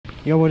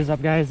Yo, what is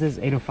up guys? This is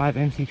 805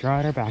 MC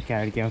Trotter back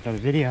at it again with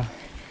another video.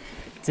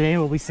 Today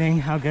we'll be seeing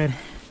how good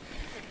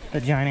the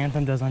Giant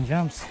Anthem does on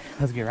jumps.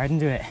 Let's get right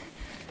into it.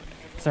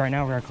 So right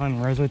now we're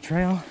climbing Rosewood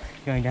Trail,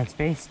 going down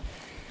Space,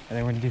 and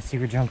then we're gonna do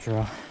Secret Jump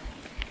Trail.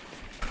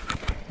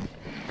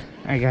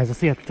 Alright guys, let's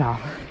see at the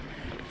top.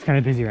 It's kind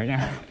of busy right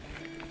now.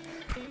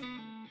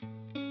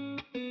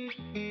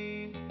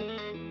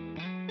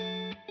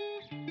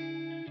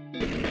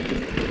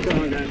 Come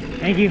on guys.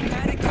 Thank you.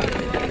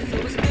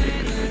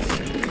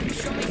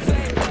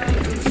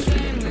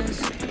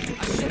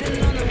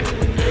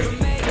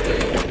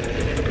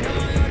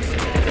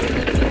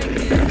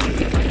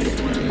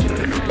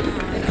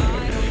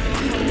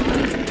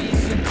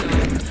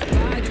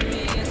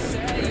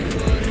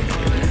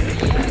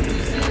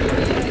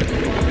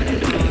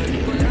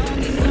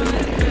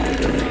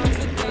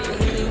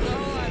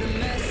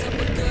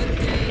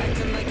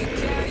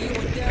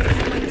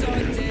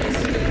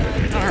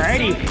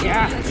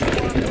 Yeah.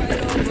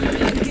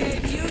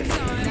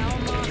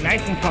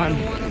 Nice and fun.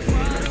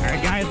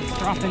 Alright guys, let's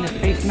drop into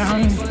Space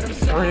Mountain.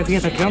 Or if you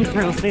have a jump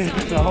trail soon,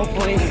 so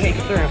hopefully we make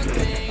it through.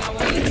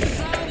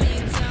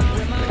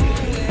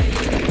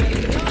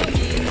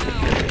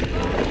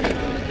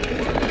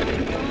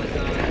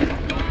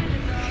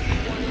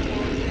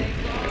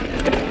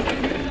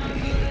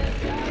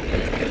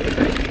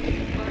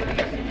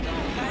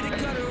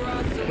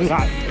 We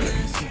got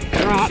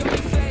drop.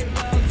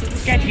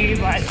 Sketchy,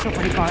 but still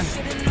pretty fun.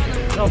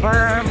 Little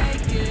berm,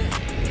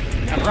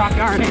 a rock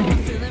garden.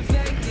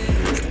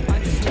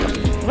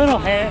 Little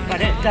hit,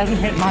 but it doesn't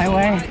hit my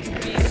way.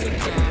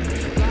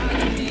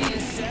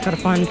 Got a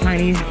fun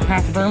tiny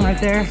half berm right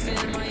there.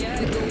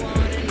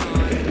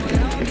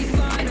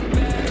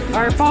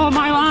 Alright, follow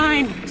my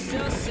line.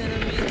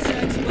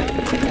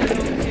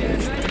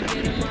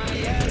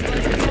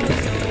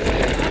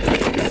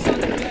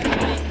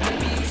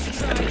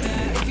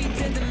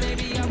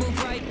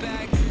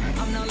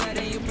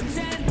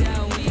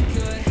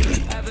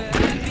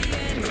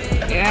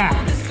 Yeah,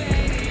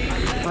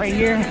 right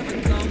here.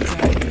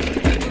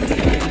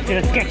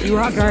 Get a sketchy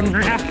rock garden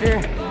right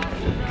after.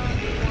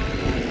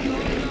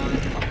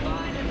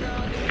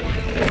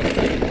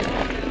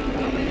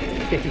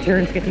 Sketchy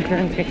turn, sketchy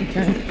turn, sketchy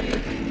turn.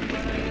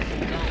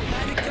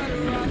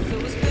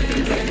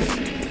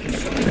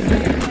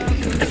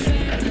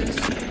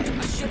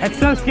 That's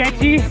so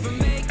sketchy.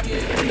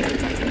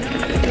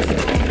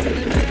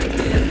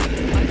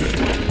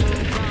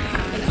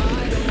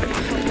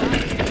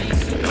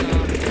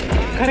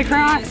 Cut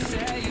across.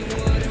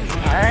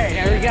 All right,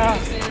 there we go.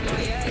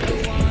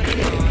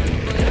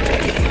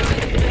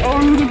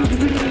 Oh.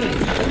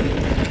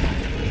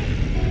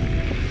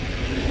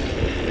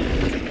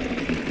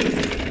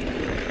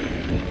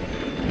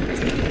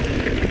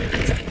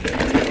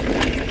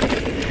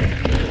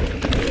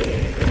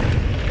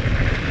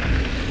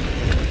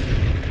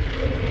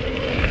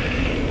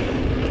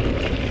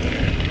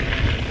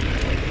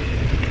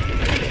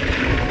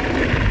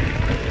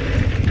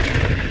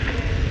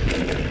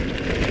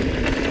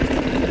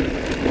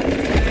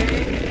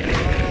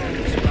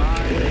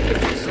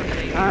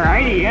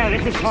 Alrighty, yeah,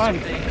 this is fun.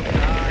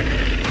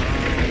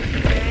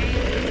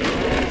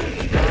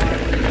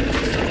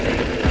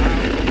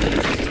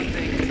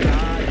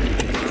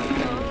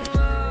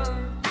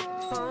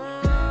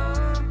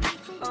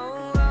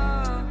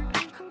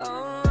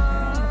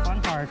 Fun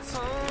parts.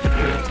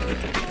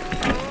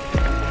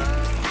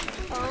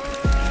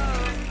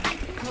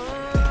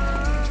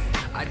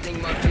 I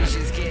think my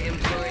vision's getting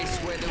blurry.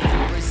 Swear the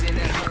rumors in a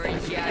hurry.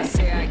 Yeah, I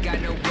say I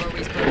got no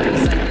worries, but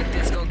feels like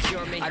this gon'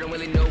 cure me. I don't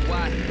really know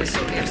why, but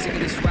so damn sick of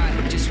this ride.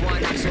 Just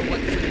one, I'm so what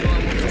for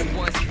normal for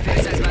once.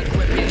 Fantasize my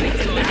equipment and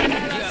good.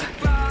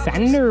 Yeah.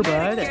 Sender,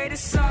 bud.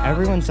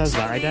 Everyone says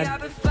that, right,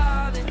 Dad?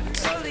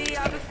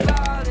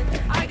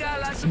 I got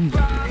lots of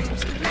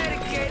problems.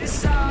 Medicated,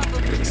 solve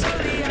them.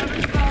 Slowly I've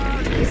been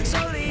falling.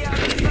 Slowly I've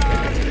been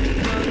falling.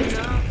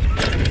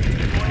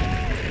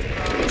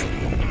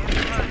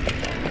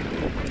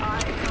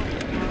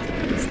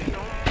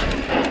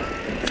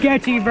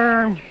 Sketchy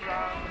berm.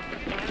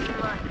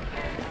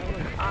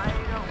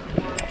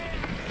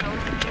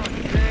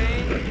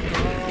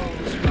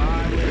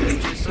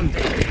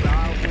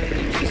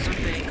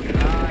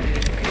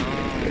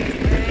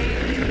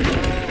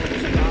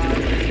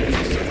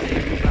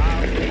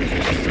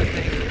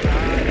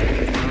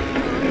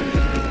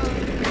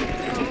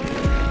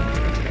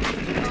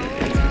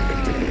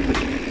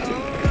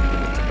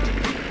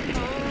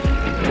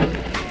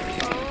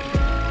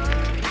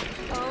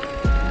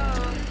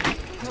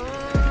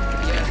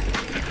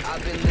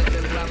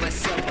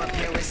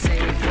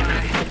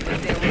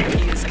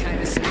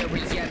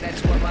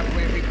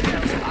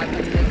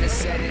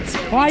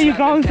 Why are you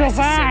going so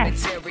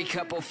fast?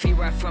 Couple feet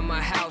right from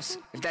my house.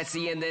 If that's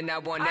the end, then I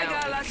want out. I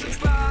got lots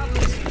of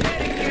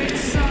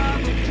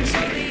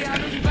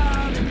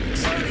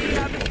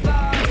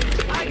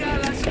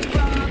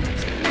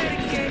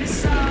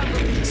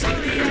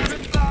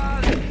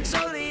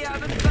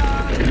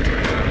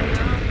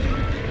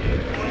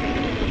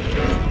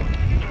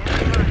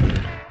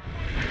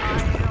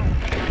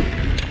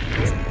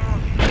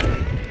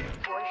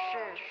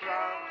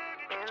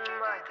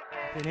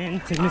Been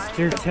into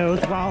Mr.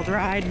 Toad's Wild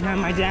Ride,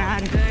 and my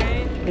dad.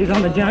 He's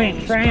on the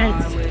Giant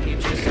Trans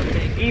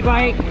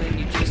e-bike.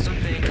 He's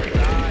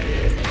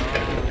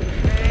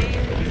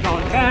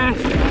going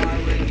fast.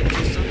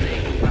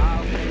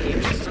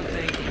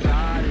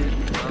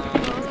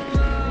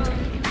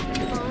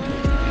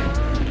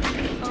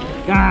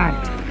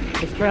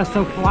 God, this trail's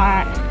so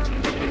flat.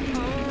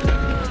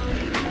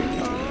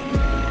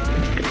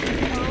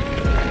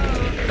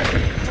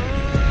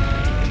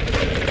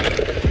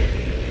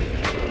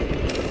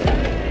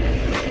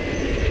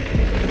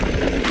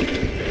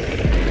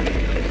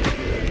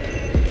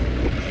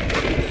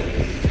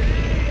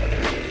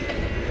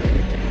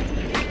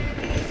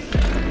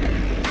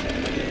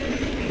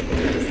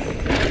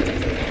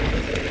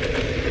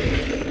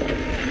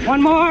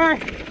 One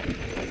more.